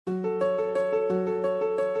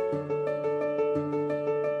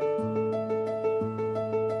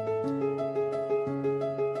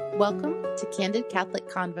Welcome to Candid Catholic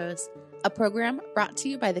Convos, a program brought to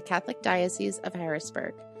you by the Catholic Diocese of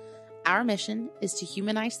Harrisburg. Our mission is to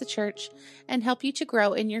humanize the Church and help you to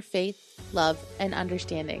grow in your faith, love, and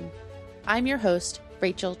understanding. I'm your host,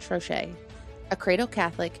 Rachel Trochet, a cradle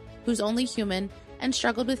Catholic who's only human and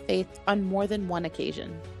struggled with faith on more than one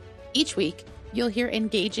occasion. Each week, you'll hear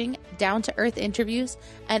engaging, down-to-earth interviews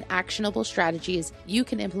and actionable strategies you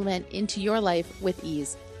can implement into your life with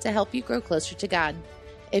ease to help you grow closer to God.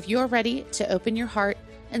 If you're ready to open your heart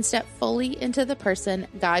and step fully into the person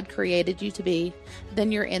God created you to be, then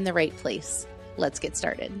you're in the right place. Let's get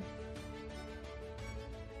started.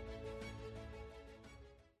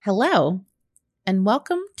 Hello, and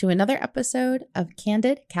welcome to another episode of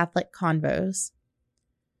Candid Catholic Convos.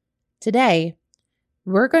 Today,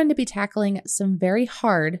 we're going to be tackling some very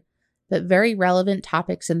hard but very relevant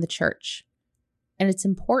topics in the Church. And it's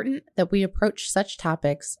important that we approach such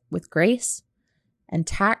topics with grace and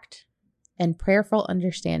tact and prayerful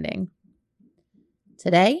understanding.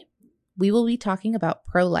 Today, we will be talking about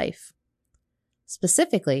ProLife.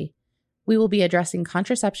 Specifically, we will be addressing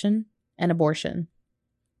contraception and abortion.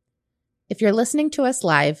 If you're listening to us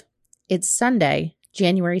live, it's Sunday,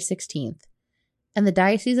 January 16th, and the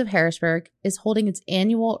Diocese of Harrisburg is holding its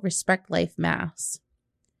annual Respect Life Mass.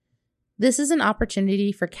 This is an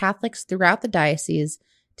opportunity for Catholics throughout the diocese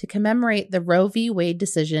to commemorate the Roe v. Wade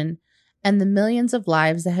decision and the millions of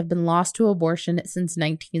lives that have been lost to abortion since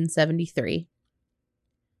 1973.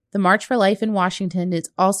 The March for Life in Washington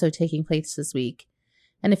is also taking place this week,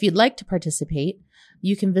 and if you'd like to participate,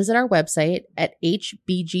 you can visit our website at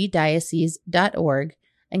hbgdiocese.org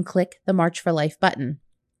and click the March for Life button.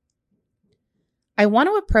 I want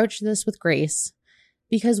to approach this with grace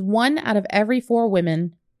because 1 out of every 4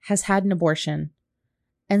 women has had an abortion,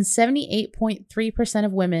 and 78.3%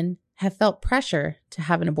 of women have felt pressure to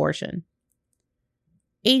have an abortion.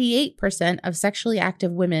 88% of sexually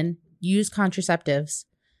active women use contraceptives,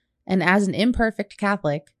 and as an imperfect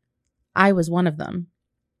Catholic, I was one of them.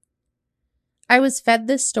 I was fed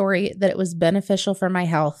this story that it was beneficial for my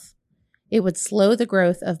health. It would slow the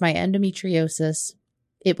growth of my endometriosis.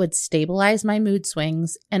 It would stabilize my mood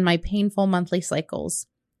swings and my painful monthly cycles.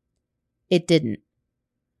 It didn't.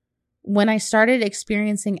 When I started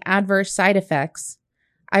experiencing adverse side effects,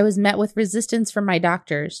 I was met with resistance from my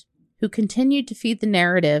doctors, who continued to feed the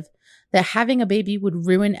narrative that having a baby would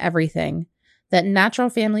ruin everything, that natural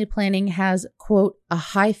family planning has, quote, a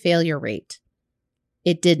high failure rate.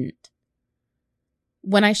 It didn't.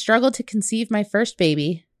 When I struggled to conceive my first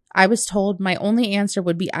baby, I was told my only answer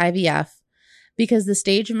would be IVF because the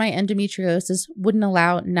stage of my endometriosis wouldn't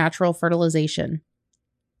allow natural fertilization.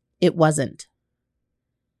 It wasn't.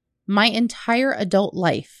 My entire adult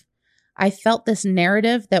life, I felt this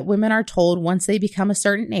narrative that women are told once they become a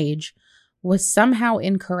certain age was somehow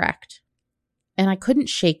incorrect, and I couldn't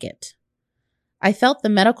shake it. I felt the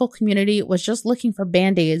medical community was just looking for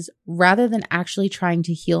band-aids rather than actually trying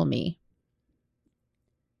to heal me.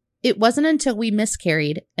 It wasn't until we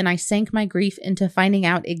miscarried and I sank my grief into finding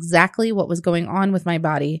out exactly what was going on with my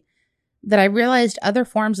body that I realized other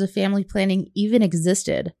forms of family planning even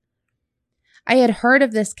existed. I had heard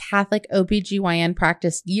of this Catholic OBGYN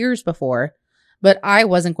practice years before, but I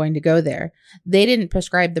wasn't going to go there. They didn't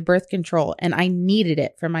prescribe the birth control, and I needed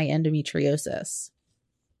it for my endometriosis.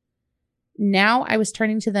 Now I was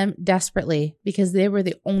turning to them desperately because they were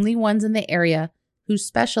the only ones in the area who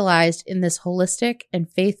specialized in this holistic and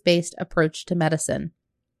faith-based approach to medicine.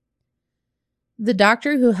 The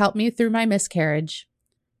doctor who helped me through my miscarriage,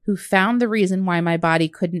 who found the reason why my body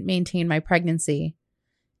couldn't maintain my pregnancy,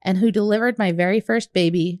 and who delivered my very first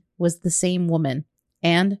baby was the same woman.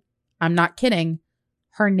 And, I'm not kidding,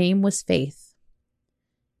 her name was Faith.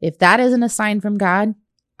 If that isn't a sign from God,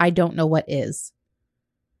 I don't know what is.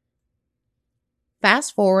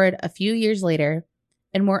 Fast forward a few years later,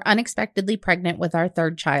 and we're unexpectedly pregnant with our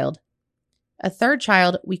 3rd child. A 3rd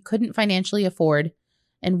child we couldn't financially afford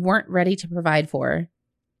and weren't ready to provide for.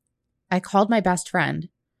 I called my best friend,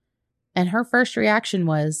 and her first reaction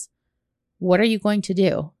was, "What are you going to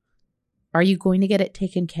do? Are you going to get it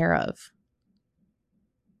taken care of?"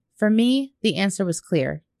 For me, the answer was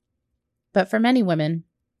clear. But for many women,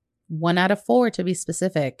 1 out of 4 to be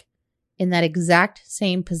specific, in that exact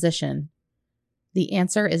same position, the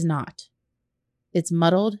answer is not. It's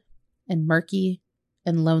muddled and murky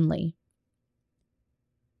and lonely.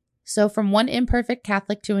 So from one imperfect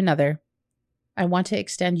Catholic to another, I want to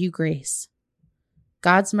extend you grace.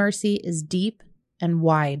 God's mercy is deep and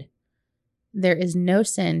wide. There is no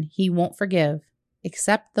sin He won't forgive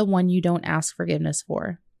except the one you don't ask forgiveness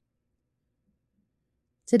for.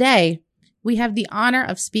 Today, we have the honor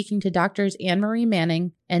of speaking to Doctors AnneMarie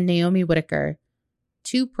Manning and Naomi Whittaker,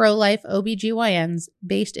 two pro-life OBGYNs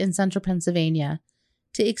based in central Pennsylvania,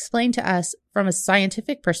 to explain to us from a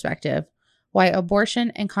scientific perspective why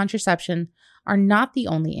abortion and contraception are not the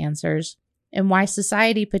only answers and why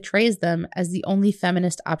society portrays them as the only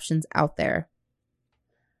feminist options out there.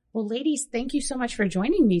 Well, ladies, thank you so much for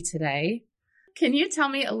joining me today. Can you tell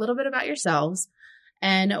me a little bit about yourselves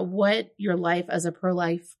and what your life as a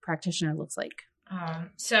pro-life practitioner looks like?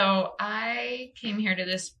 So I came here to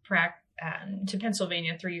to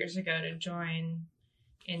Pennsylvania 3 years ago to join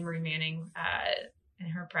AnneMarie Manning in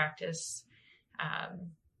her practice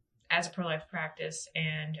as a pro-life practice.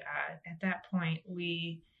 And at that point,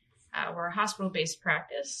 we were a hospital-based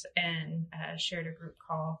practice and shared a group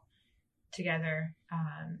call together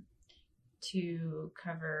to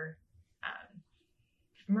cover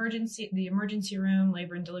the emergency room,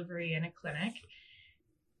 labor and delivery, and a clinic.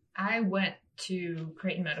 I went to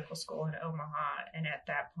Creighton Medical School in Omaha, and at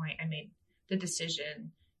that point, I made the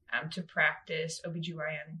decision to practice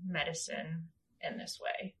OBGYN medicine in this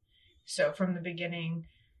way. So from the beginning,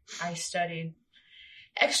 I studied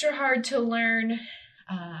extra hard to learn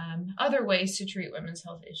other ways to treat women's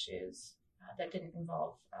health issues that didn't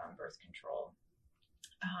involve birth control,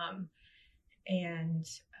 and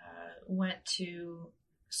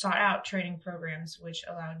sought out training programs which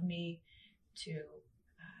allowed me to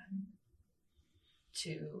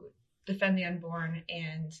defend the unborn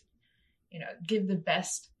and give the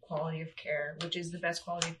best quality of care, which is the best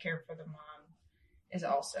quality of care for the mom is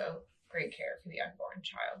also great care for the unborn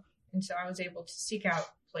child. And so I was able to seek out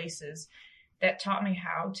places that taught me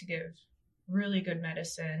how to give really good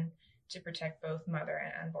medicine to protect both mother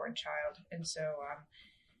and unborn child. And so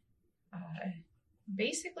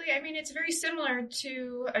basically, it's very similar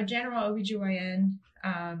to a general OBGYN,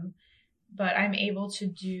 but I'm able to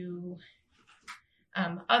do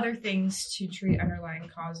other things to treat underlying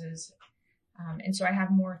causes. And so I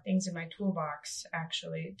have more things in my toolbox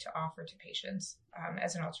actually to offer to patients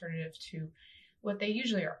as an alternative to what they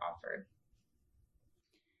usually are offered.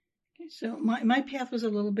 Okay, so my path was a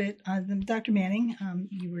little bit, Dr. Manning,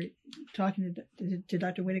 you were talking to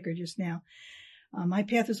Dr. Whittaker just now. My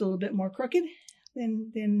path was a little bit more crooked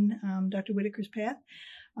than Dr. Whittaker's path.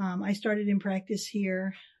 I started in practice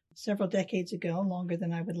here several decades ago, longer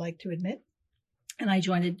than I would like to admit. And I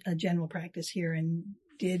joined a general practice here and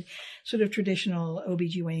did sort of traditional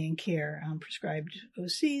OBGYN care, prescribed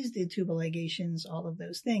OCs, did tubal ligations, all of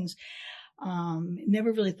those things.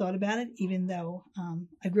 Never really thought about it, even though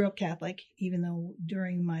I grew up Catholic, even though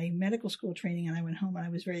during my medical school training and I went home and I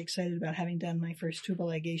was very excited about having done my first tubal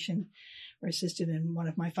ligation or assisted. And one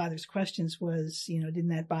of my father's questions was, didn't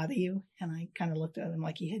that bother you? And I kind of looked at him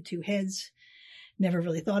like he had two heads. Never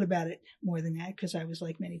really thought about it more than that because I was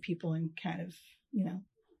like many people and kind of,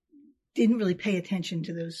 didn't really pay attention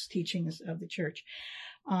to those teachings of the church.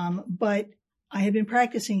 But I had been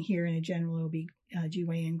practicing here in a general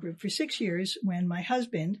OB-GYN group for 6 years when my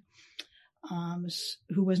husband,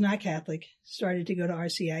 who was not Catholic, started to go to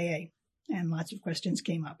RCIA, and lots of questions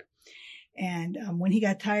came up. And when he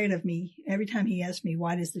got tired of me, every time he asked me,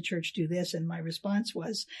 why does the church do this? And my response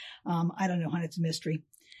was, I don't know, hon, it's a mystery.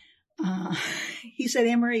 He said,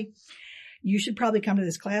 AnneMarie, you should probably come to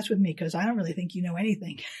this class with me because I don't really think you know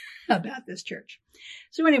anything about this church.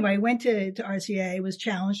 So anyway, I went to RCIA, was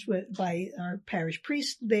challenged by our parish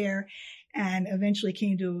priest there, and eventually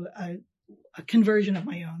came to a conversion of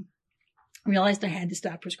my own. Realized I had to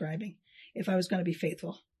stop prescribing if I was going to be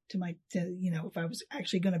faithful if I was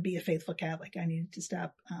actually going to be a faithful Catholic. I needed to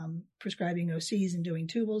stop prescribing OCs and doing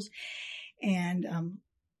tubals, and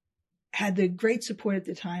had the great support at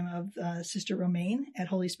the time of Sister Romaine at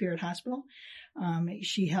Holy Spirit Hospital.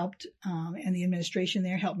 She helped, and the administration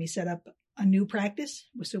there helped me set up a new practice.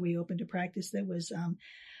 So we opened a practice that was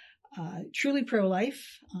truly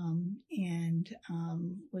pro-life and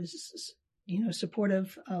was,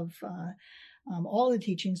 supportive of all the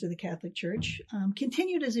teachings of the Catholic Church.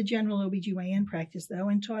 Continued as a general OBGYN practice, though,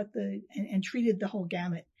 and taught and treated the whole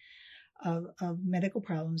gamut of medical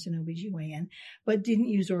problems in OBGYN, but didn't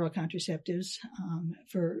use oral contraceptives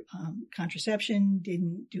for contraception,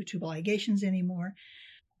 didn't do tubal ligations anymore.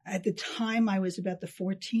 At the time, I was about the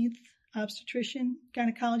 14th obstetrician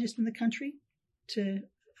gynecologist in the country to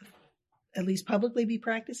at least publicly be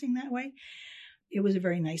practicing that way. It was a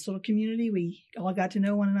very nice little community. We all got to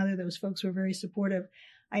know one another. Those folks were very supportive.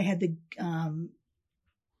 I had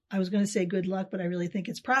I was going to say good luck, but I really think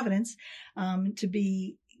it's providence,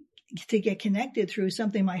 to get connected through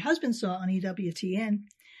something my husband saw on EWTN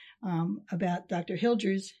about Dr.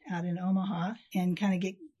 Hilgers out in Omaha, and kind of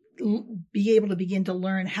get be able to begin to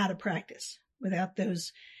learn how to practice without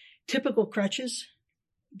those typical crutches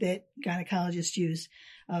that gynecologists use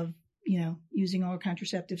of, using oral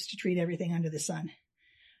contraceptives to treat everything under the sun.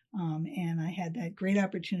 And I had that great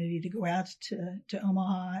opportunity to go out to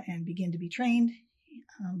Omaha and begin to be trained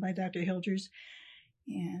by Dr. Hilgers,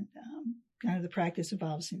 and kind of the practice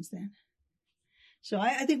evolved since then. So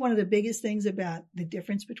I think one of the biggest things about the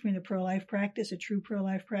difference between a pro-life practice, a true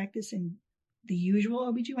pro-life practice, and the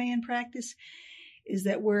usual OBGYN practice is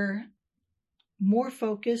that we're more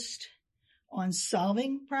focused on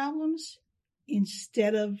solving problems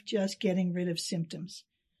instead of just getting rid of symptoms.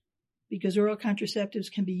 Because oral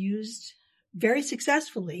contraceptives can be used very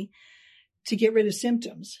successfully to get rid of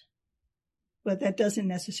symptoms, but that doesn't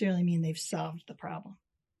necessarily mean they've solved the problem.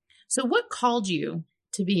 So what called you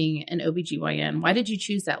to being an OBGYN? Why did you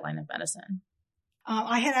choose that line of medicine?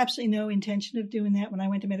 I had absolutely no intention of doing that. When I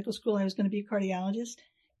went to medical school, I was going to be a cardiologist.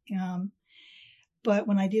 But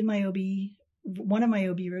when I did one of my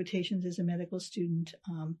OB rotations as a medical student,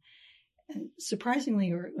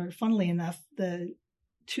 surprisingly or funnily enough, the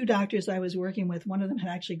two doctors I was working with, one of them had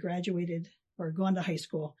actually graduated or gone to high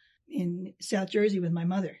school in South Jersey with my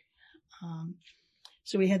mother.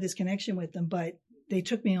 So we had this connection with them, but they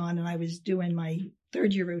took me on and I was doing my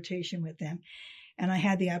third year rotation with them. And I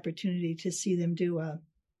had the opportunity to see them do a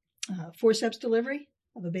forceps delivery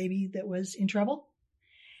of a baby that was in trouble.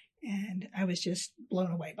 And I was just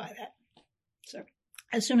blown away by that. So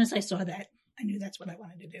as soon as I saw that, I knew that's what I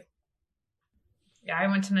wanted to do. Yeah, I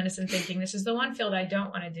went to medicine thinking this is the one field I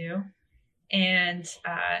don't want to do. And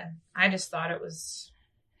I just thought it was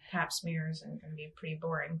pap smears and going to be pretty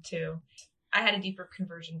boring too. I had a deeper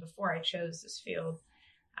conversion before I chose this field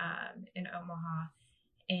in Omaha.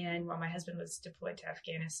 And while my husband was deployed to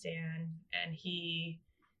Afghanistan, and he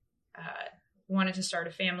wanted to start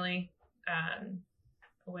a family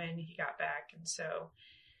when he got back. And so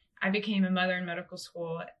I became a mother in medical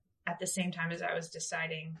school at the same time as I was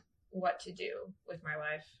deciding what to do with my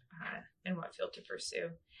life and what field to pursue.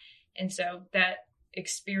 And so that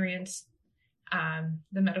experience,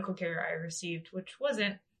 the medical care I received, which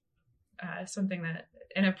wasn't something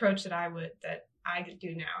an approach that I could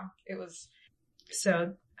do now. It was,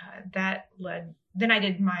 so that led, then I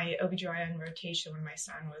did my OBGYN rotation when my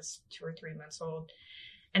son was 2 or 3 months old,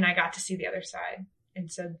 and I got to see the other side.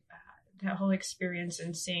 And so that whole experience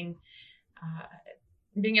and seeing,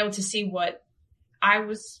 being able to see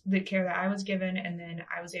the care that I was given, and then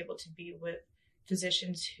I was able to be with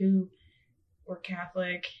physicians who were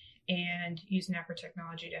Catholic and use NAPR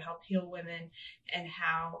technology to help heal women, and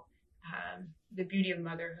how the beauty of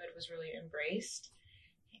motherhood was really embraced,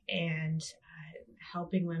 and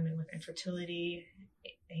helping women with infertility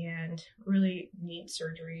and really neat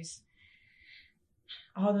surgeries.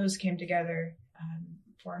 All those came together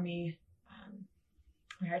for me.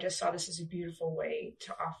 I just saw this as a beautiful way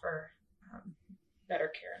to offer better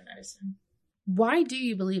care in medicine. Why do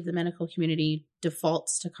you believe the medical community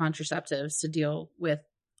defaults to contraceptives to deal with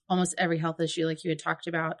almost every health issue, like you had talked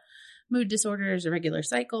about, mood disorders, irregular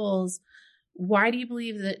cycles? Why do you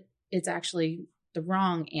believe that it's actually the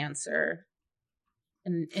wrong answer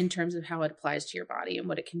in terms of how it applies to your body and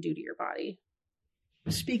what it can do to your body?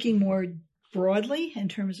 Speaking more broadly in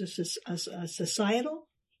terms of a societal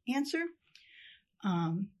answer,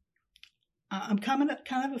 I'm kind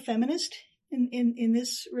of a feminist in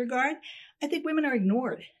this regard. I think women are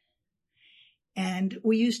ignored. And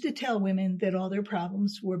we used to tell women that all their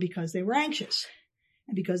problems were because they were anxious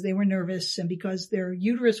and because they were nervous and because their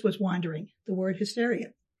uterus was wandering, the word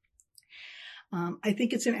hysteria. I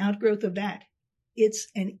think it's an outgrowth of that. It's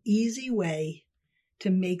an easy way to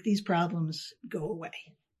make these problems go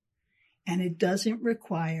away. And it doesn't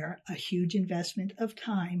require a huge investment of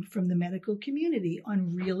time from the medical community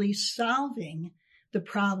on really solving the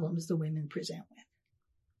problems the women present with.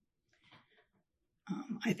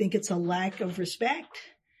 I think it's a lack of respect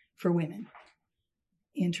for women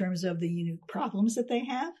in terms of the unique problems that they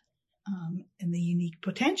have and the unique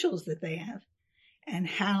potentials that they have, and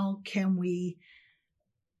how can we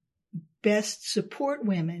best support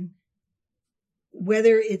women,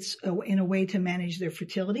 whether it's in a way to manage their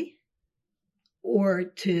fertility or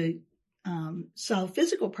to solve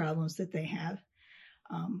physical problems that they have,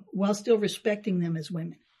 while still respecting them as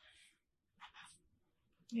women.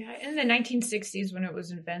 Yeah, in the 1960s when it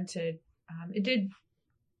was invented, it did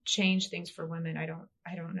change things for women. I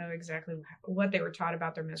don't know exactly what they were taught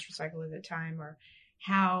about their menstrual cycle at the time, or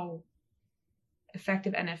how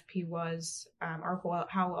effective NFP was, or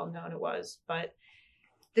how well known it was. But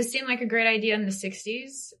this seemed like a great idea in the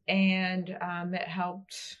 60s, and it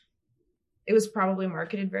helped. It was probably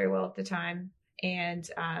marketed very well at the time, And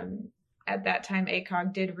at that time,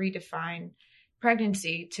 ACOG did redefine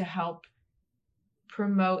pregnancy to help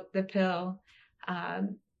promote the pill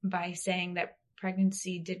by saying that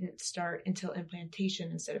pregnancy didn't start until implantation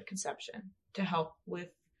instead of conception, to help with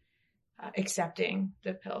accepting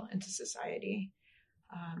the pill into society.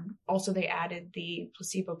 Also, they added the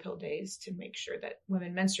placebo pill days to make sure that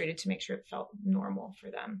women menstruated, to make sure it felt normal for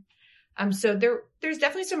them. So there's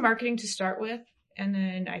definitely some marketing to start with. And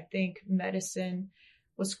then I think medicine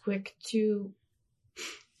was quick to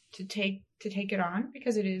take it on,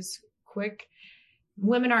 because it is quick.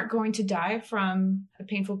 Women aren't going to die from a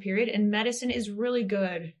painful period, and medicine is really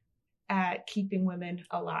good at keeping women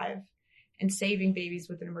alive and saving babies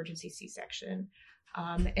with an emergency C-section.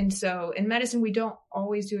 And so in medicine, we don't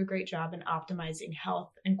always do a great job in optimizing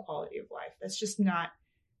health and quality of life. That's just not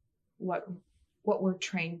what we're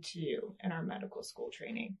trained to do in our medical school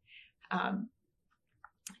training.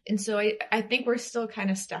 And so I think we're still kind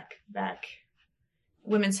of stuck back.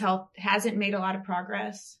 Women's health hasn't made a lot of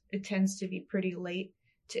progress. It tends to be pretty late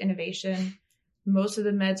to innovation. Most of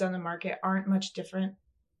the meds on the market aren't much different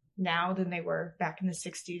now than they were back in the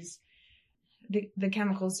 60s. The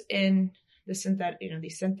chemicals in the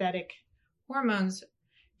these synthetic hormones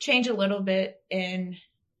change a little bit in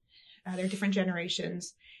their different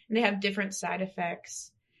generations, and they have different side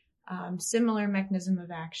effects, similar mechanism of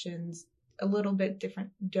actions, a little bit different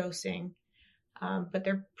dosing, but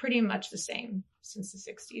they're pretty much the same since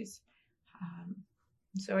the 60s.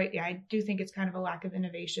 So I do think it's kind of a lack of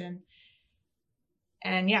innovation.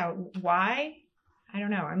 And why? I don't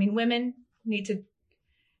know. I mean, women need to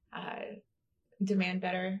demand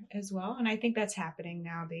better as well. And I think that's happening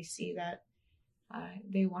now. They see that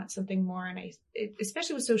they want something more. And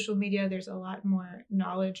especially with social media, there's a lot more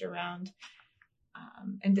knowledge around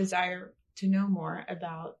and desire to know more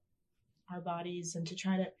about our bodies and to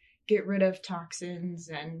try to get rid of toxins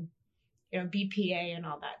and, BPA and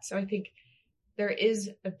all that. So I think there is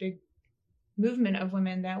a big movement of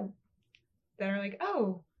women that are like,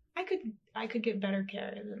 oh, I could get better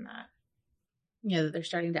care than that. Yeah, they're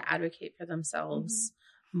starting to advocate for themselves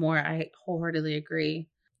more. I wholeheartedly agree.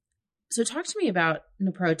 So talk to me about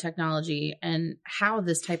NPRO technology and how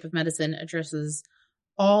this type of medicine addresses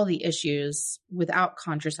all the issues without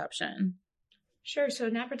contraception. Sure. So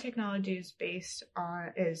NPRO technology is based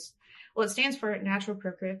on it stands for Natural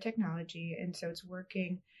Procreative Technology. And so it's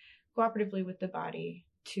working cooperatively with the body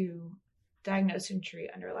to diagnose and treat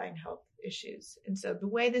underlying health issues. And so the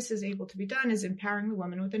way this is able to be done is empowering the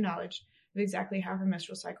woman with the knowledge of exactly how her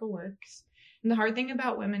menstrual cycle works. And the hard thing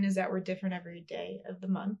about women is that we're different every day of the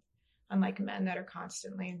month, unlike men that are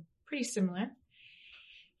constantly pretty similar.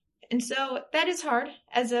 And so that is hard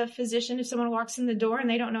as a physician. If someone walks in the door and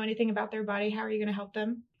they don't know anything about their body, how are you going to help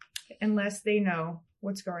them unless they know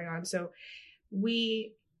what's going on? So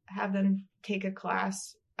we have them take a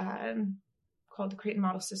class called the Creighton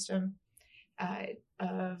Model System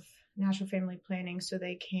of natural family planning, so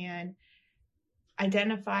they can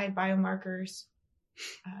identify biomarkers.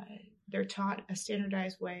 They're taught a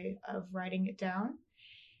standardized way of writing it down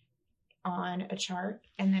on a chart,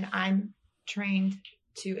 and then I'm trained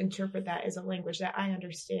to interpret that as a language that I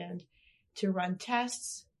understand, to run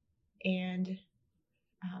tests and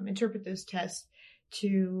interpret those tests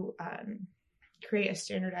to create a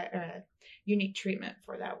standardized, unique treatment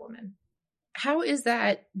for that woman. How is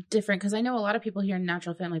that different? Because I know a lot of people hear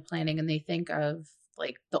natural family planning and they think of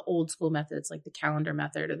like the old school methods, like the calendar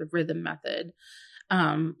method or the rhythm method,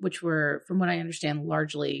 which were, from what I understand,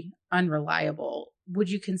 largely unreliable. Would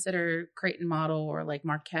you consider Creighton Model or like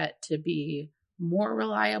Marquette to be more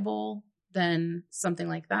reliable than something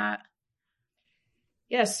like that?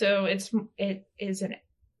 Yeah, so it is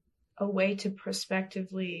a way to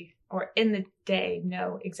prospectively or in the day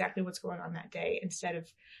know exactly what's going on that day instead of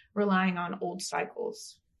relying on old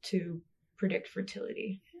cycles to predict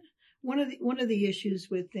fertility. One of the issues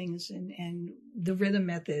with things and the rhythm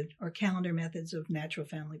method or calendar methods of natural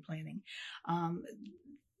family planning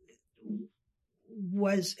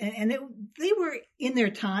they were in their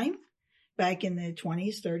time back in the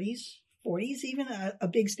 20s, 30s, 40s, even a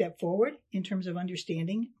big step forward in terms of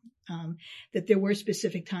understanding that there were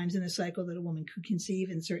specific times in the cycle that a woman could conceive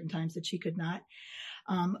and certain times that she could not.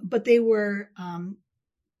 But they were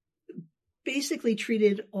basically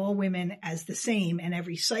treated all women as the same and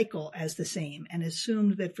every cycle as the same, and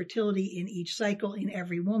assumed that fertility in each cycle in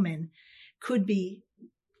every woman could be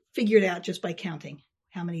figured out just by counting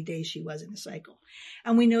how many days she was in the cycle.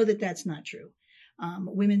 And we know that that's not true.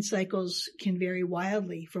 Women's cycles can vary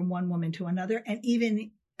wildly from one woman to another, and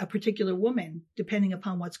even a particular woman, depending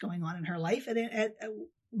upon what's going on in her life at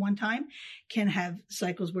one time can have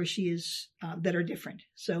cycles where she is, that are different.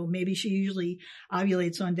 So maybe she usually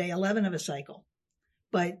ovulates on day 11 of a cycle,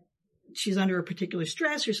 but she's under a particular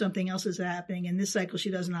stress or something else is happening. And this cycle,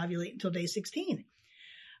 she doesn't ovulate until day 16,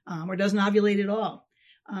 or doesn't ovulate at all.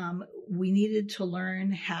 We needed to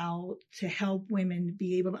learn how to help women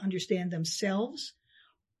be able to understand themselves,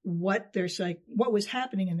 what was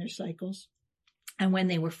happening in their cycles and when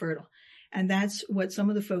they were fertile. And that's what some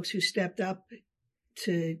of the folks who stepped up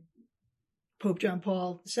to Pope John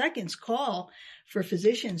Paul II's call for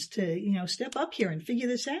physicians to, step up here and figure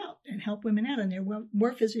this out and help women out. And there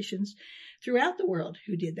were physicians throughout the world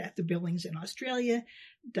who did that. The Billings in Australia,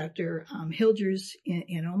 Dr. Hilgers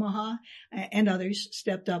in Omaha, and others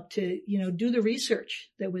stepped up to, do the research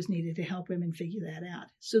that was needed to help women figure that out.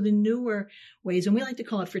 So the newer ways, and we like to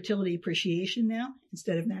call it fertility appreciation now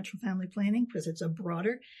instead of natural family planning because it's a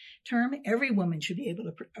broader term. Every woman should be able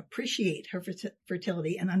to appreciate her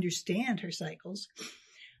fertility and understand her cycles.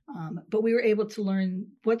 But we were able to learn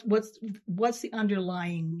what's the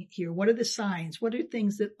underlying here. What are the signs? What are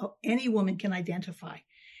things that any woman can identify?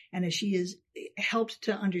 And as she is helped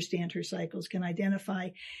to understand her cycles, can identify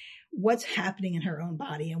what's happening in her own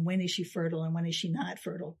body and when is she fertile and when is she not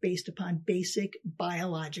fertile based upon basic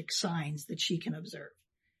biologic signs that she can observe.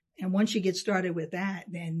 And once you get started with that,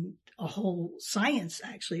 then a whole science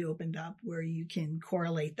actually opened up where you can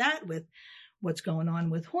correlate that with what's going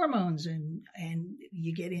on with hormones, and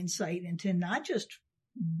you get insight into not just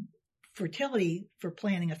fertility for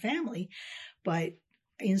planning a family, but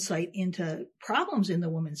insight into problems in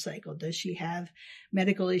the woman's cycle. Does she have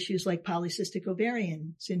medical issues like polycystic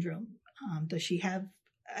ovarian syndrome? Does she have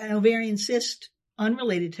an ovarian cyst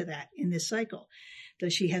unrelated to that in this cycle?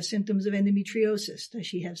 Does she have symptoms of endometriosis? Does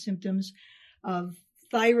she have symptoms of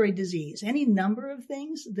thyroid disease? Any number of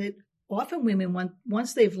things that often women,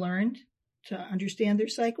 once they've learned to understand their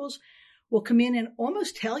cycles, will come in and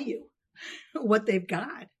almost tell you what they've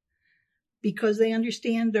got because they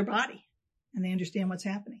understand their body and they understand what's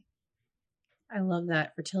happening. I love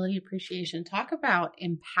that. Fertility appreciation. Talk about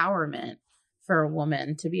empowerment for a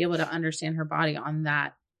woman to be able to understand her body on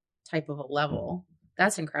that type of a level.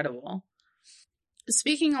 That's incredible.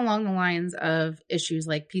 Speaking along the lines of issues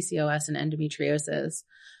like PCOS and endometriosis,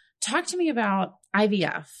 talk to me about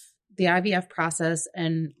IVF, the IVF process,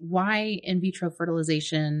 and why in vitro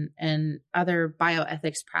fertilization and other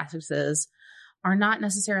bioethics practices are not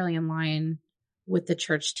necessarily in line with the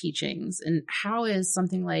church teachings. And how is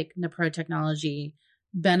something like NAPRO technology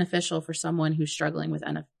beneficial for someone who's struggling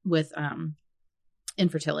with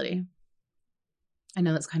infertility? I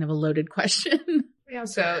know that's kind of a loaded question. We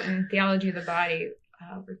also, in theology of the body,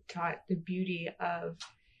 we're taught the beauty of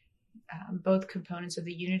both components of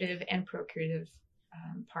the unitive and procreative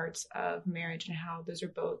parts of marriage and how those are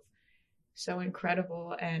both so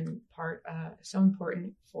incredible and so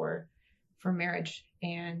important for marriage.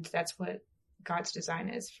 And that's what God's design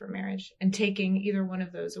is for marriage. And taking either one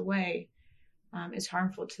of those away is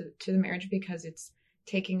harmful to the marriage because it's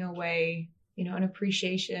taking away, an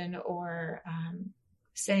appreciation or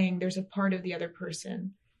saying there's a part of the other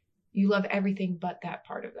person. You love everything but that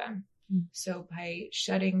part of them. Mm. So by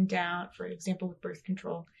shutting down, for example, with birth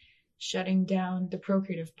control, shutting down the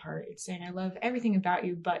procreative part, it's saying, I love everything about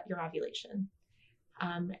you but your ovulation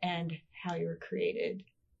and how you were created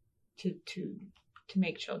to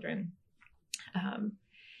make children.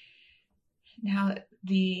 Now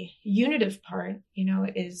the unitive part,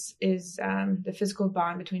 is the physical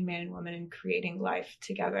bond between man and woman and creating life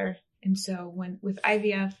together. And so with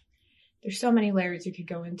IVF, there's so many layers you could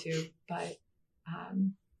go into, but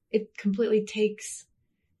it completely takes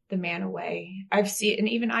the man away. I've seen, and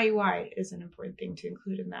even IUI is an important thing to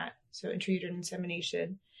include in that. So intrauterine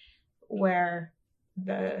insemination, where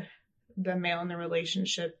the male in the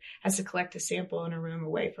relationship has to collect a sample in a room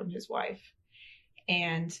away from his wife.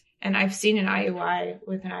 And I've seen an IUI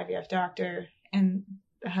with an IVF doctor, and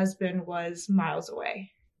the husband was miles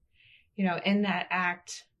away. In that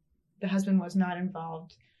act, the husband was not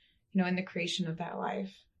involved, in the creation of that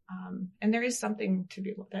life. And there is something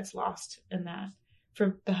that's lost in that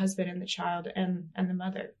for the husband and the child and the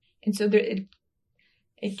mother. And so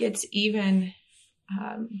it gets even,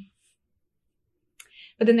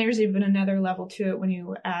 but then there's even another level to it when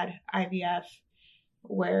you add IVF,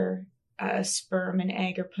 where a sperm and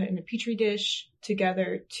egg are put in a petri dish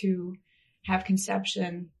together to have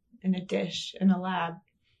conception in a dish in a lab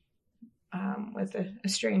with a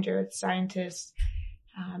stranger, a scientist,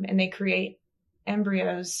 and they create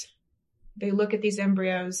embryos. They look at these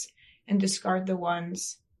embryos and discard the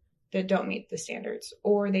ones that don't meet the standards,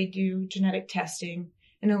 or they do genetic testing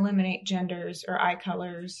and eliminate genders or eye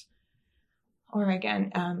colors or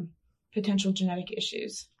again, potential genetic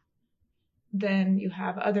issues. Then you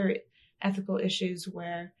have other ethical issues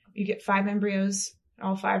where you get 5 embryos,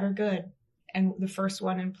 all 5 are good, and the first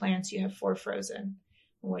one implants, you have 4 frozen.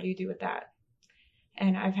 What do you do with that?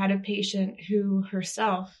 And I've had a patient who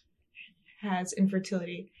herself has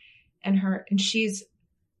infertility, and she's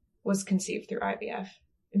was conceived through IVF,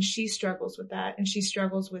 and she struggles with that, and she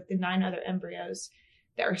struggles with the 9 other embryos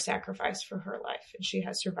that are sacrificed for her life, and she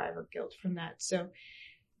has survivor guilt from that. So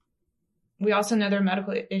we also know there are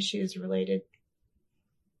medical issues related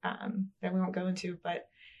that we won't go into, but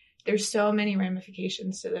there's so many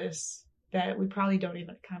ramifications to this that we probably don't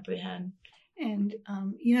even comprehend. And,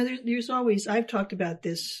 there's always, I've talked about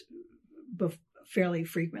this fairly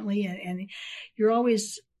frequently, and you're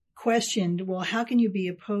always questioned, well, how can you be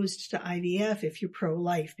opposed to IVF if you're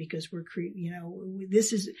pro-life? Because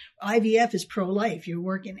IVF is pro-life. You're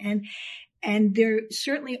working, and there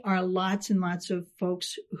certainly are lots and lots of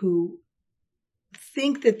folks who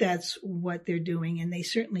think that that's what they're doing. And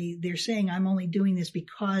they're saying, I'm only doing this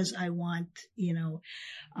because I want,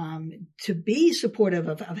 to be supportive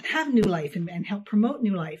of have new life and help promote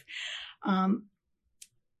new life.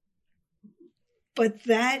 But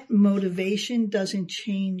that motivation doesn't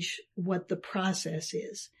change what the process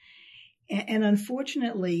is. And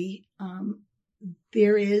unfortunately,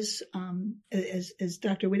 there is, as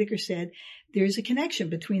Dr. Whittaker said, there is a connection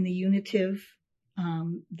between the unitive,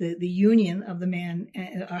 the union of the man,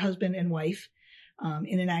 a husband and wife,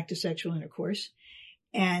 in an act of sexual intercourse,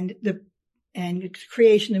 and the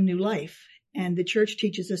creation of new life. And the church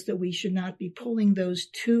teaches us that we should not be pulling those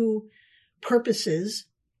two purposes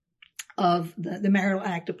of the marital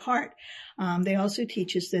act apart. They also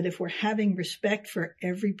teach us that if we're having respect for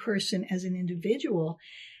every person as an individual,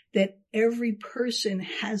 that every person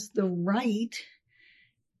has the right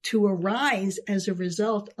to arise as a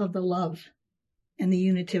result of the love and the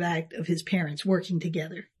unitive act of his parents working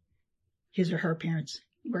together, his or her parents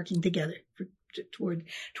working together toward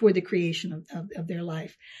the creation of their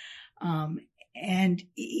life. And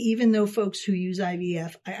even though folks who use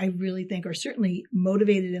IVF, I really think are certainly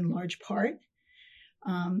motivated in large part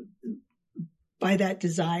by that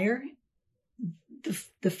desire,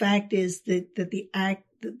 the fact is that the act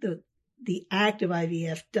of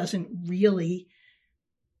IVF doesn't really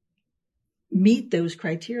meet those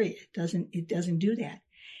criteria. It doesn't do that.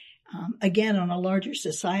 Again, on a larger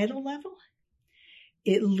societal level,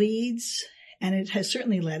 it leads, and it has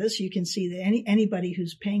certainly led us. You can see that anybody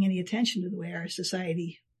who's paying any attention to the way our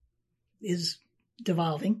society is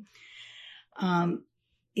devolving,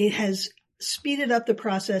 it has speeded up the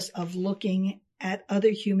process of looking at other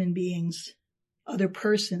human beings, other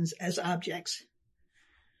persons as objects.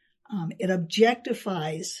 It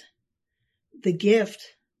objectifies the gift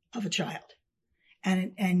of a child.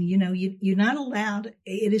 And you're not allowed,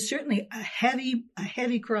 it is certainly a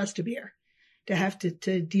heavy cross to bear to have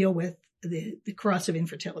to deal with the cross of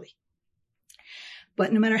infertility.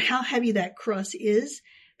 But no matter how heavy that cross is,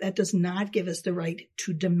 that does not give us the right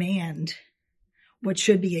to demand what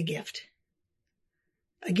should be a gift.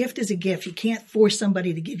 A gift is a gift. You can't force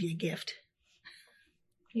somebody to give you a gift.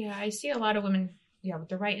 Yeah, I see a lot of women, with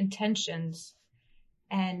the right intentions,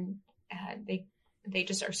 and they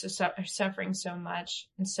just are suffering so much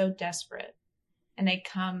and so desperate. And they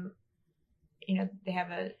come, they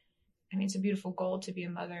have it's a beautiful goal to be a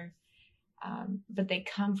mother. But they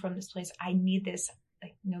come from this place, I need this,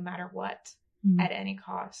 like, no matter what, at any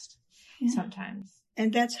cost, sometimes.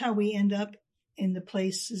 And that's how we end up in the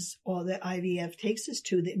places all that IVF takes us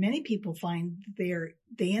to, that many people find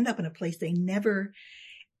they end up in a place they never,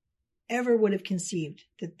 ever would have conceived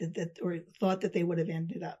that or thought that they would have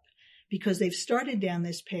ended up, because they've started down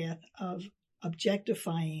this path of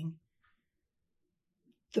objectifying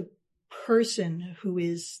the person who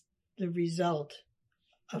is the result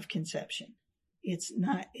of conception. It's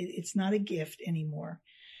not a gift anymore.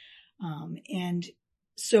 And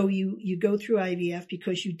so you go through IVF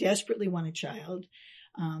because you desperately want a child.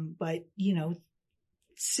 But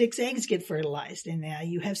 6 eggs get fertilized, and now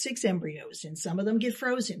you have 6 embryos, and some of them get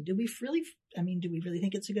frozen. Do we really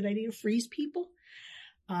think it's a good idea to freeze people?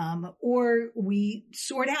 Or we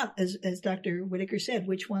sort out, as Dr. Whittaker said,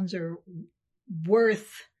 which ones are worth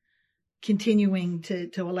continuing to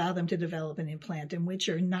allow them to develop an implant, and which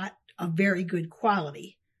are not a very good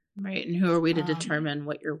quality. Right. And who are we to determine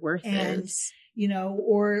what your worth is?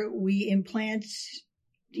 Or we implant,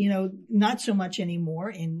 not so much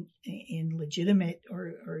anymore in legitimate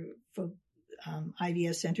or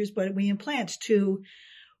IVF centers, but we implant 2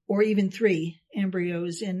 or even 3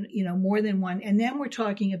 embryos and, more than one. And then we're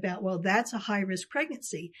talking about, well, that's a high risk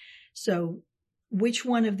pregnancy. So which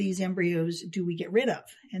one of these embryos do we get rid of?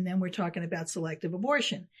 And then we're talking about selective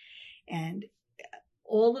abortion. And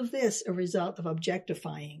all of this a result of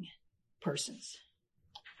objectifying persons.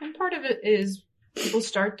 And part of it is people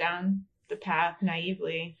start down the path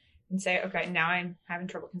naively and say, okay, now I'm having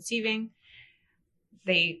trouble conceiving.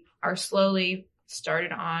 They are slowly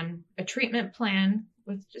started on a treatment plan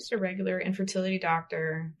with just a regular infertility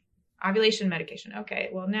doctor, ovulation medication. Okay,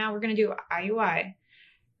 well, now we're going to do IUI.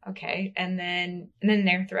 Okay, and then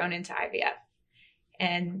they're thrown into IVF.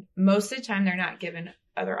 And most of the time, they're not given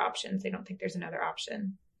other options. They don't think there's another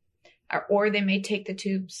option. Or they may take the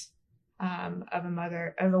tubes of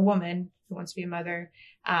a woman who wants to be a mother,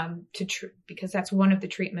 because that's one of the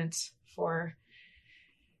treatments for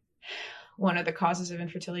one of the causes of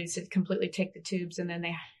infertility, is to completely take the tubes, and then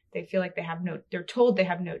they feel like they're told they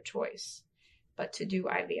have no choice but to do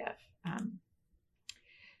IVF.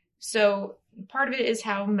 So part of it is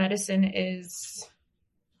how medicine is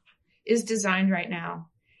designed right now.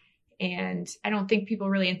 And I don't think people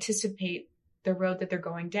really anticipate the road that they're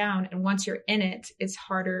going down. And once you're in it, it's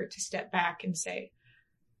harder to step back and say,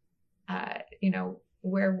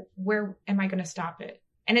 where am I going to stop it?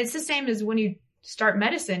 And it's the same as when you start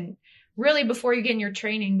medicine. Really, before you get in your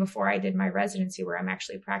training, before I did my residency where I'm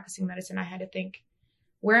actually practicing medicine, I had to think,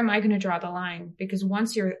 where am I going to draw the line? Because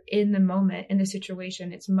once you're in the moment, in the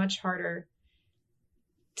situation, it's much harder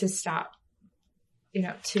to stop,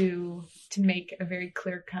 to make a very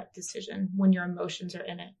clear-cut decision when your emotions are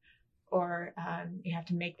in it, or you have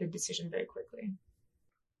to make the decision very quickly.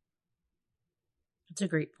 That's a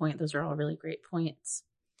great point. Those are all really great points.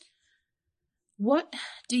 What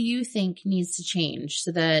do you think needs to change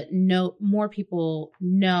so that more people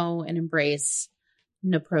know and embrace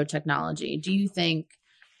NAPRO technology? Do you think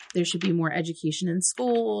there should be more education in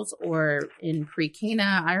schools or in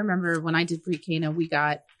pre-Cana? I remember when I did pre-Cana, we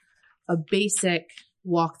got a basic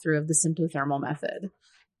walkthrough of the symptothermal method.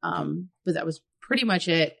 But that was pretty much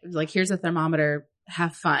it. It was like, here's a thermometer,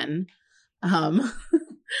 have fun.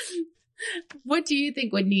 What do you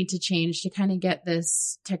think would need to change to kind of get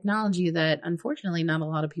this technology that unfortunately not a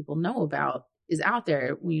lot of people know about is out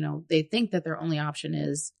there? They think that their only option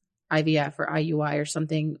is IVF or IUI or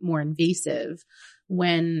something more invasive,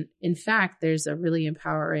 when in fact there's a really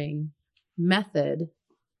empowering method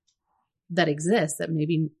that exists that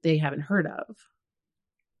maybe they haven't heard of.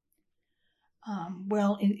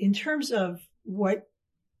 Well, in terms of what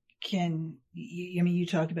you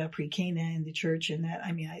talked about pre-Cana and the church and that,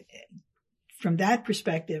 from that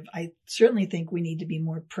perspective, I certainly think we need to be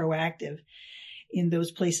more proactive in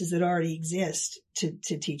those places that already exist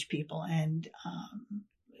to teach people. And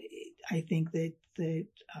I think that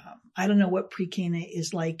I don't know what pre-Cana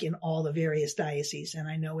is like in all the various dioceses, and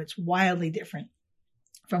I know it's wildly different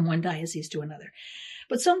from one diocese to another.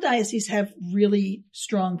 But some dioceses have really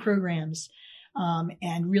strong programs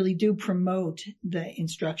and really do promote the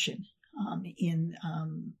instruction in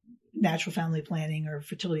natural family planning or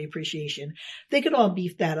fertility appreciation. They could all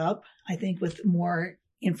beef that up, I think, with more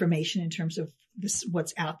information in terms of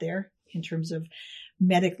what's out there in terms of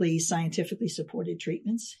medically, scientifically supported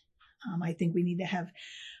treatments. I think we need to have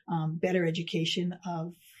better education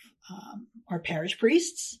of our parish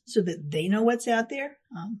priests so that they know what's out there.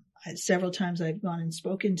 Several times I've gone and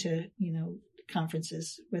spoken to,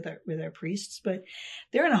 conferences with our priests, but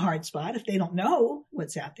they're in a hard spot if they don't know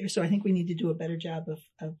what's out there. So I think we need to do a better job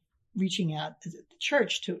of reaching out as the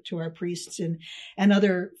church to our priests and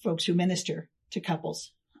other folks who minister to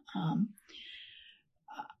couples.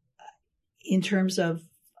 In terms of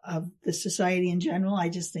the society in general, I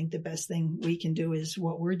just think the best thing we can do is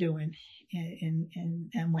what we're doing and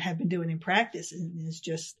have been doing in practice, and is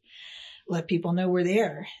just let people know we're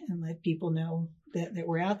there and let people know that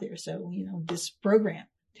we're out there. So, this program,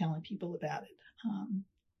 telling people about it,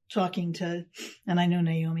 talking to, and I know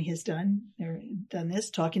Naomi has done this,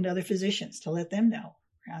 talking to other physicians to let them know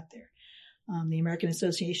we're out there. The American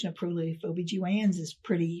Association of ProLife OBGYNs is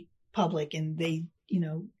pretty public, and they,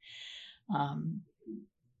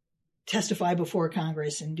 testify before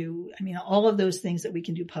Congress and do, all of those things that we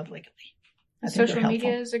can do publicly. Social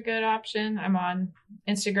media is a good option. I'm on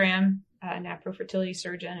Instagram, NAPRO fertility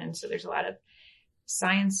surgeon. And so there's a lot of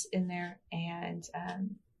science in there and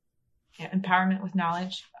empowerment with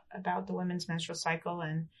knowledge about the women's menstrual cycle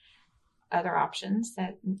and other options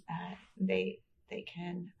that they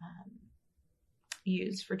can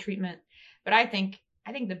use for treatment. But I think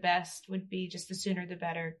the best would be just the sooner the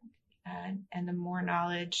better. And the more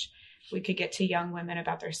knowledge we could get to young women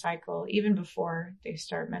about their cycle, even before they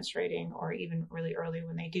start menstruating or even really early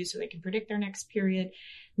when they do, so they can predict their next period,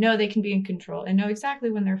 know they can be in control and know exactly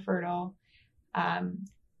when they're fertile.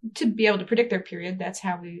 to be able to predict their period. That's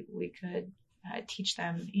how we could teach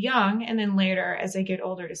them young. And then later, as they get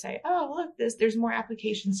older, to say, oh, look, there's more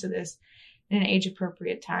applications to this in an age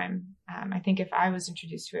appropriate time. I think if I was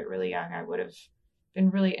introduced to it really young, I would have been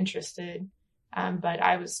really interested. But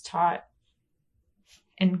I was taught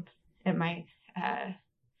at my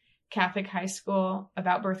Catholic high school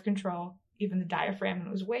about birth control. Even the diaphragm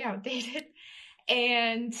was way outdated.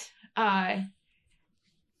 And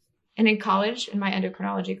in college, in my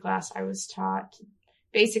endocrinology class, I was taught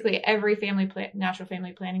basically every natural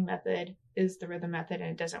family planning method is the rhythm method, and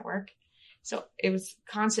it doesn't work. So it was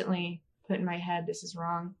constantly put in my head, this is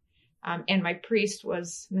wrong. And my priest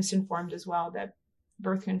was misinformed as well, that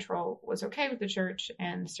birth control was okay with the church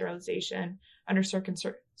and sterilization under certain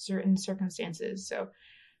circumstances. So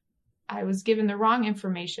I was given the wrong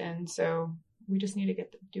information. So we just need to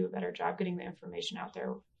do a better job getting the information out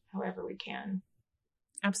there however we can.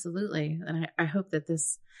 Absolutely. And I hope that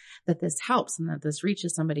this helps and that this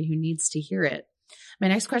reaches somebody who needs to hear it. My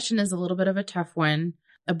next question is a little bit of a tough one.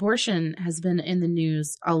 Abortion has been in the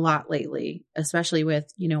news a lot lately, especially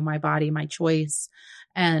with, My Body, My Choice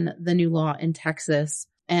and the new law in Texas.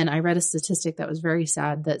 And I read a statistic that was very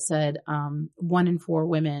sad that said 1 in 4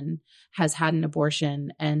 women has had an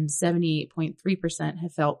abortion and 78.3%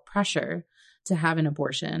 have felt pressure to have an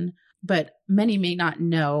abortion. But many may not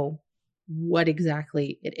know what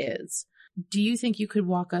exactly it is. Do you think you could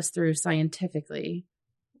walk us through scientifically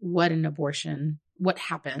what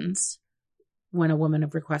happens when a woman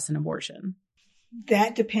requests an abortion?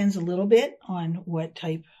 That depends a little bit on what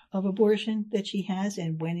type of abortion that she has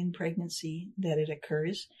and when in pregnancy that it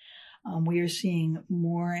occurs. We are seeing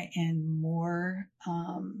more and more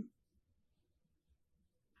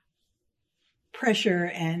pressure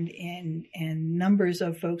and numbers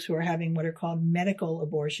of folks who are having what are called medical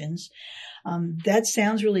abortions. That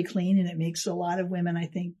sounds really clean, and it makes a lot of women, I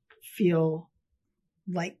think, feel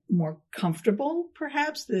like more comfortable,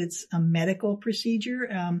 perhaps, that it's a medical procedure.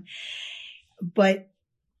 But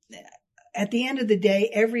at the end of the day,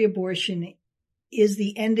 every abortion is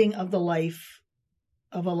the ending of a life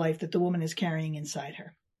that the woman is carrying inside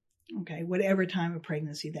her. Okay, whatever time of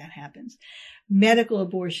pregnancy that happens. Medical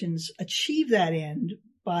abortions achieve that end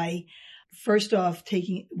by, first off,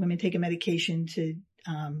 women take a medication to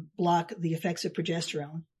block the effects of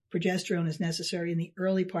progesterone. Progesterone is necessary in the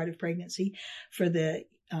early part of pregnancy for the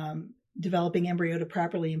developing embryo to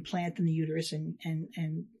properly implant in the uterus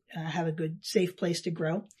and have a good, safe place to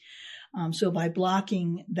grow. So by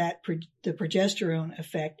blocking the progesterone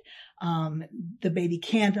effect, the baby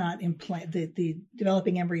cannot implant, the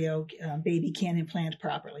developing embryo baby can't implant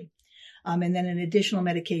properly. And then an additional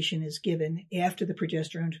medication is given after the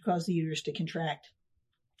progesterone to cause the uterus to contract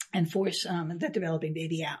and force that developing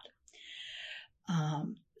baby out.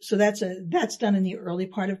 So that's done in the early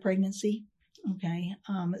part of pregnancy. Okay.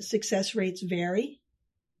 Success rates vary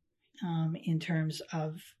in terms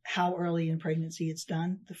of how early in pregnancy it's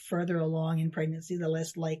done. The further along in pregnancy, the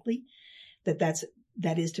less likely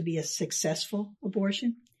that is to be a successful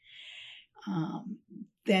abortion.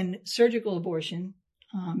 Then surgical abortion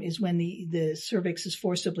is when the cervix is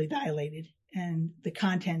forcibly dilated and the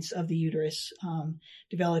contents of the uterus,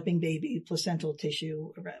 developing baby, placental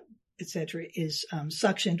tissue, etc., is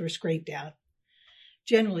suctioned or scraped out.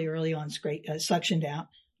 Generally, early on, suctioned out.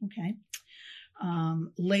 Okay.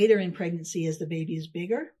 Later in pregnancy, as the baby is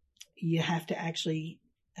bigger, you have to actually,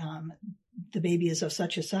 the baby is of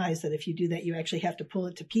such a size that if you do that, you actually have to pull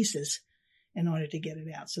it to pieces in order to get it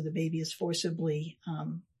out. So the baby is forcibly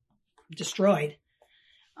destroyed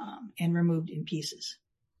and removed in pieces.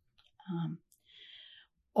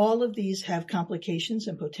 All of these have complications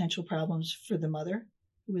and potential problems for the mother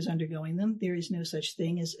who is undergoing them. There is no such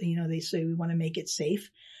thing as, they say we want to make it safe.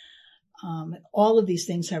 All of these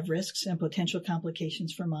things have risks and potential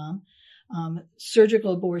complications for mom.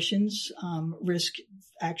 Surgical abortions risk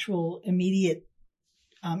actual immediate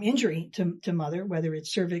injury to mother, whether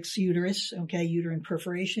it's cervix, uterus, uterine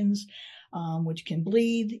perforations, which can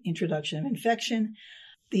bleed, introduction of infection.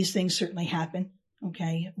 These things certainly happen,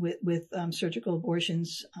 with surgigical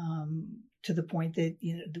abortions, to the point that,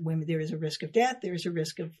 there is a risk of death, there is a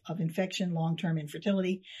risk of infection, long-term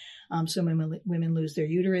infertility. So women lose their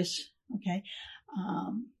uterus. Okay.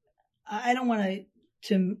 I don't want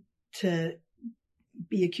to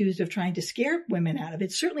be accused of trying to scare women out of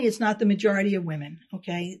it. Certainly it's not the majority of women.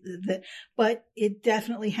 Okay. But it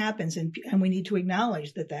definitely happens. And we need to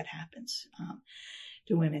acknowledge that happens,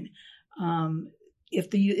 to women. If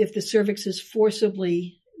the cervix is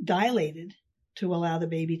forcibly dilated to allow the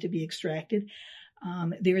baby to be extracted,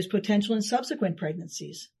 there is potential in subsequent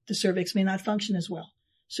pregnancies. The cervix may not function as well.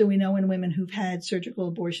 So we know in women who've had surgical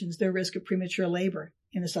abortions, their risk of premature labor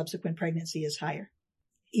in a subsequent pregnancy is higher.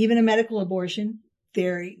 Even a medical abortion,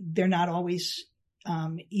 they're not always,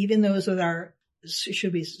 even those that are,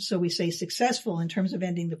 we say successful in terms of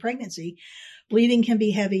ending the pregnancy, bleeding can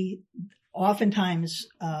be heavy. Oftentimes,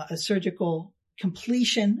 a surgical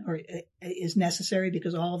completion is necessary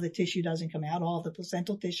because all of the tissue doesn't come out. All of the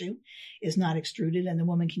placental tissue is not extruded, and the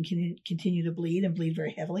woman can continue to bleed and bleed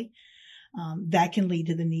very heavily. That can lead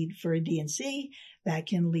to the need for a D&C. That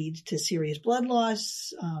can lead to serious blood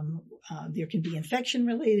loss. There can be infection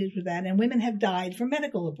related with that. And women have died from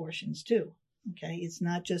medical abortions too. Okay. It's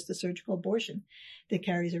not just the surgical abortion that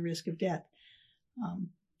carries a risk of death.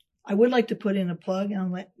 I would like to put in a plug, and I'll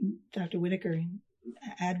let Dr. Whittaker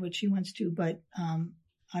add what she wants to, but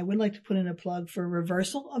I would like to put in a plug for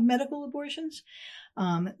reversal of medical abortions.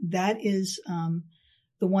 That is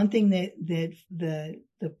the one thing that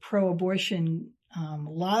the pro-abortion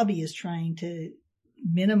lobby is trying to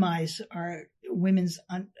minimize our women's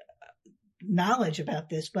knowledge about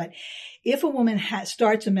this. But if a woman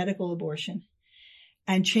starts a medical abortion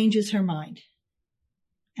and changes her mind,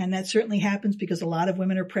 and that certainly happens because a lot of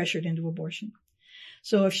women are pressured into abortion.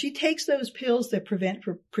 So if she takes those pills that prevent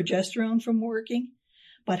progesterone from working,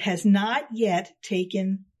 but has not yet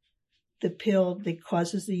taken the pill that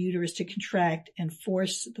causes the uterus to contract and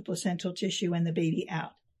force the placental tissue and the baby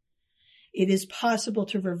out, it is possible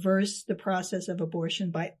to reverse the process of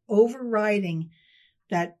abortion by overriding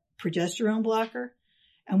that progesterone blocker.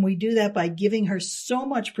 And we do that by giving her so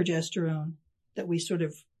much progesterone that we sort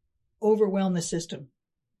of overwhelm the system.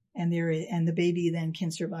 And the baby then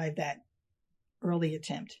can survive that early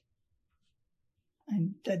attempt.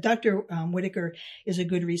 And Dr. Whittaker is a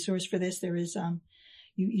good resource for this. There is,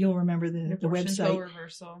 you'll remember the website. Pill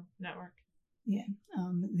Reversal Network. Yeah.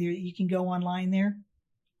 There, you can go online there,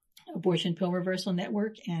 Abortion Pill Reversal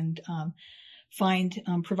Network, and find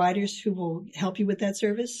providers who will help you with that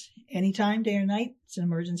service anytime, day or night. It's an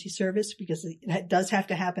emergency service because it does have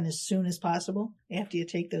to happen as soon as possible after you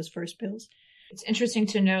take those first pills. It's interesting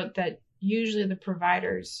to note that usually the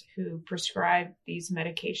providers who prescribe these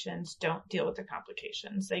medications don't deal with the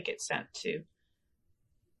complications. They get sent to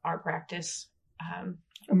our practice.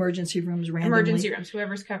 Emergency rooms randomly. Emergency rooms,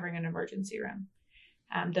 whoever's covering an emergency room.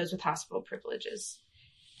 Those with hospital privileges.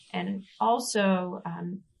 And also,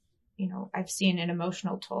 I've seen an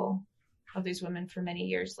emotional toll of these women for many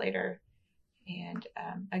years later, and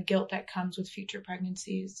a guilt that comes with future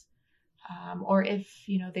pregnancies. Or if,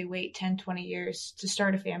 they wait 10, 20 years to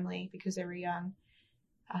start a family because they were young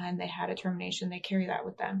and they had a termination, they carry that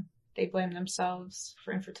with them. They blame themselves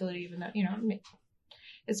for infertility, even though,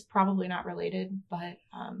 it's probably not related, but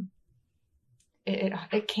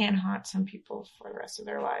it can haunt some people for the rest of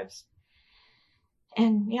their lives.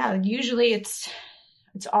 And yeah, usually it's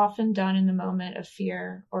often done in the moment of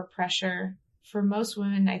fear or pressure. For most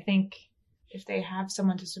women, I think if they have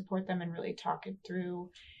someone to support them and really talk it through,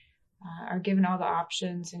 are given all the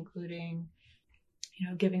options, including,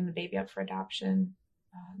 giving the baby up for adoption,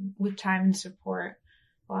 with time and support,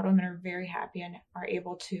 a lot of women are very happy and are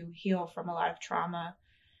able to heal from a lot of trauma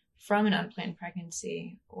from an unplanned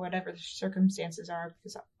pregnancy, whatever the circumstances are,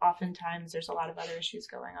 because oftentimes there's a lot of other issues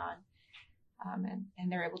going on.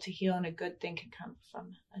 And they're able to heal, and a good thing can come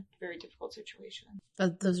from a very difficult situation.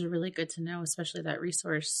 Those are really good to know, especially that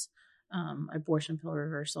resource, Abortion Pill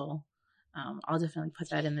Reversal. I'll definitely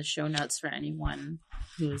put that in the show notes for anyone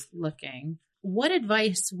who's looking. What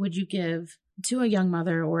advice would you give to a young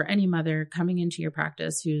mother or any mother coming into your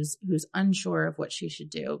practice who's unsure of what she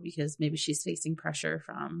should do because maybe she's facing pressure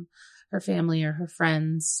from her family or her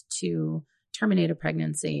friends to terminate a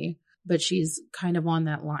pregnancy, but she's kind of on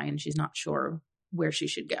that line. She's not sure where she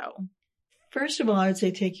should go? First of all, I would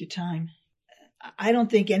say take your time. I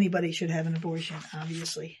don't think anybody should have an abortion,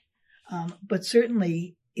 obviously. But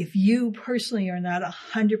certainly, if you personally are not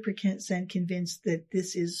 100% convinced that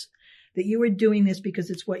that you are doing this because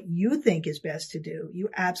it's what you think is best to do, you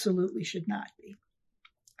absolutely should not be.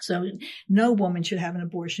 So no woman should have an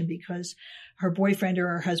abortion because her boyfriend or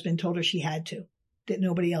her husband told her she had to, that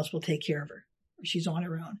nobody else will take care of her, or she's on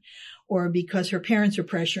her own, or because her parents are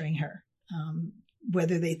pressuring her,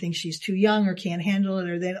 whether they think she's too young or can't handle it,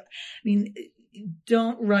 or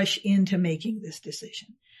don't rush into making this decision,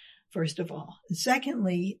 first of all. And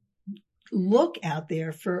secondly, look out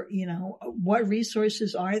there for, what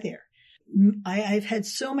resources are there. I've had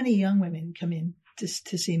so many young women come in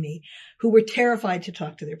to see me who were terrified to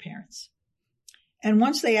talk to their parents. And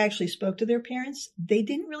once they actually spoke to their parents, they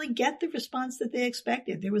didn't really get the response that they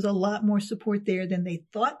expected. There was a lot more support there than they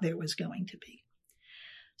thought there was going to be.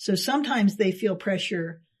 So sometimes they feel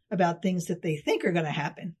pressure about things that they think are going to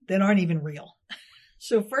happen that aren't even real.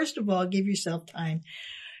 So first of all, give yourself time.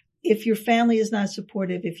 If your family is not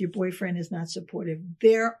supportive, if your boyfriend is not supportive,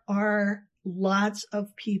 there are lots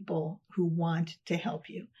of people who want to help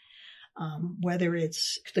you. Whether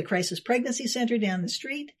it's the Crisis Pregnancy Center down the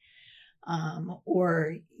street,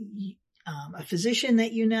 or a physician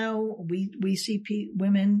that you know. We see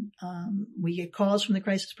women, we get calls from the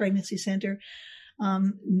Crisis Pregnancy Center,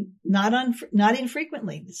 not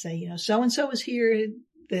infrequently, to say, so-and-so is here,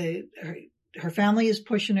 her family is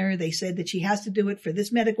pushing her. They said that she has to do it for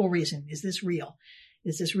this medical reason. Is this real?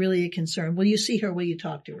 Is this really a concern? Will you see her? Will you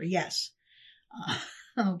talk to her? Yes.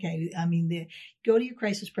 Okay. I mean, go to your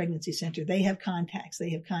Crisis Pregnancy Center. They have contacts. They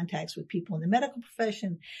have contacts with people in the medical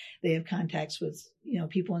profession. They have contacts with,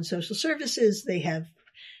 people in social services. They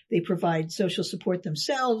provide social support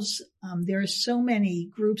themselves. There are so many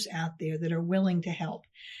groups out there that are willing to help,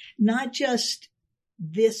 not just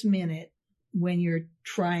this minute when you're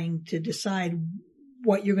trying to decide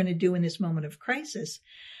what you're going to do in this moment of crisis,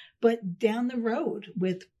 but down the road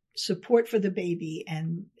with support for the baby.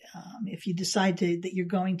 And if you decide that you're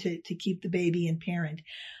going to keep the baby and parent,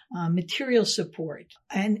 material support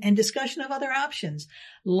and discussion of other options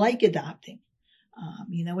like adopting.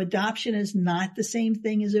 Adoption is not the same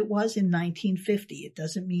thing as it was in 1950. It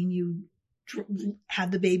doesn't mean you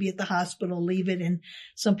have the baby at the hospital, leave it, and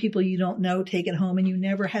some people you don't know take it home and you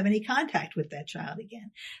never have any contact with that child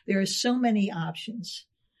again. There are so many options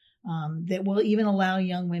that will even allow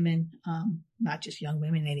young women, not just young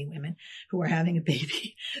women, any women who are having a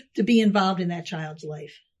baby, to be involved in that child's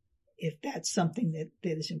life, if that's something that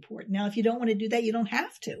is important. Now, if you don't want to do that, you don't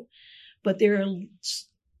have to, but there are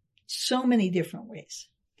so many different ways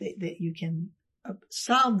that you can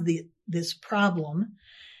solve this problem.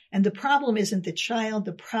 And the problem isn't the child,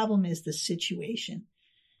 the problem is the situation.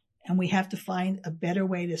 And we have to find a better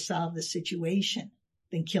way to solve the situation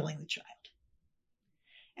than killing the child.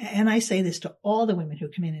 And I say this to all the women who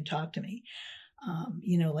come in and talk to me,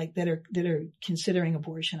 that are considering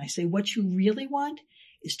abortion. I say, what you really want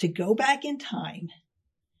is to go back in time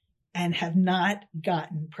and have not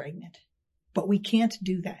gotten pregnant. But we can't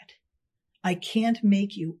do that. I can't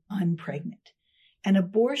make you unpregnant. An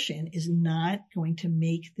abortion is not going to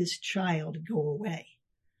make this child go away.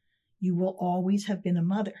 You will always have been a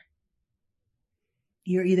mother.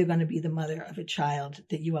 You're either going to be the mother of a child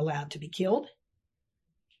that you allowed to be killed,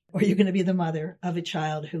 or you're going to be the mother of a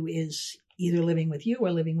child who is either living with you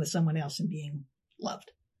or living with someone else and being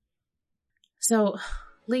loved. So,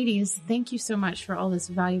 ladies, thank you so much for all this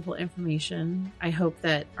valuable information. I hope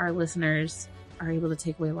that our listeners are able to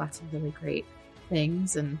take away lots of really great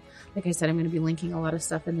things. And like I said, I'm going to be linking a lot of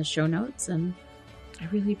stuff in the show notes, and I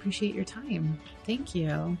really appreciate your time. Thank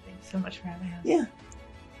you. Thanks so much for having us. Yeah.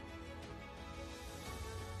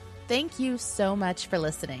 Thank you so much for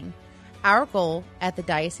listening. Our goal at the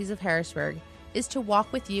Diocese of Harrisburg is to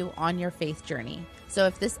walk with you on your faith journey. So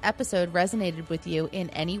if this episode resonated with you in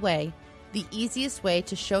any way, the easiest way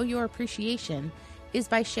to show your appreciation is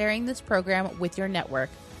by sharing this program with your network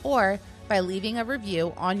or by leaving a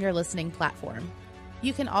review on your listening platform.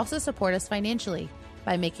 You can also support us financially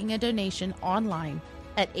by making a donation online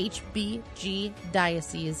at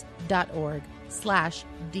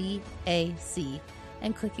hbgdiocese.org/DAC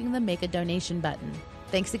and clicking the Make a Donation button.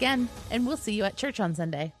 Thanks again, and we'll see you at church on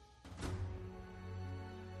Sunday.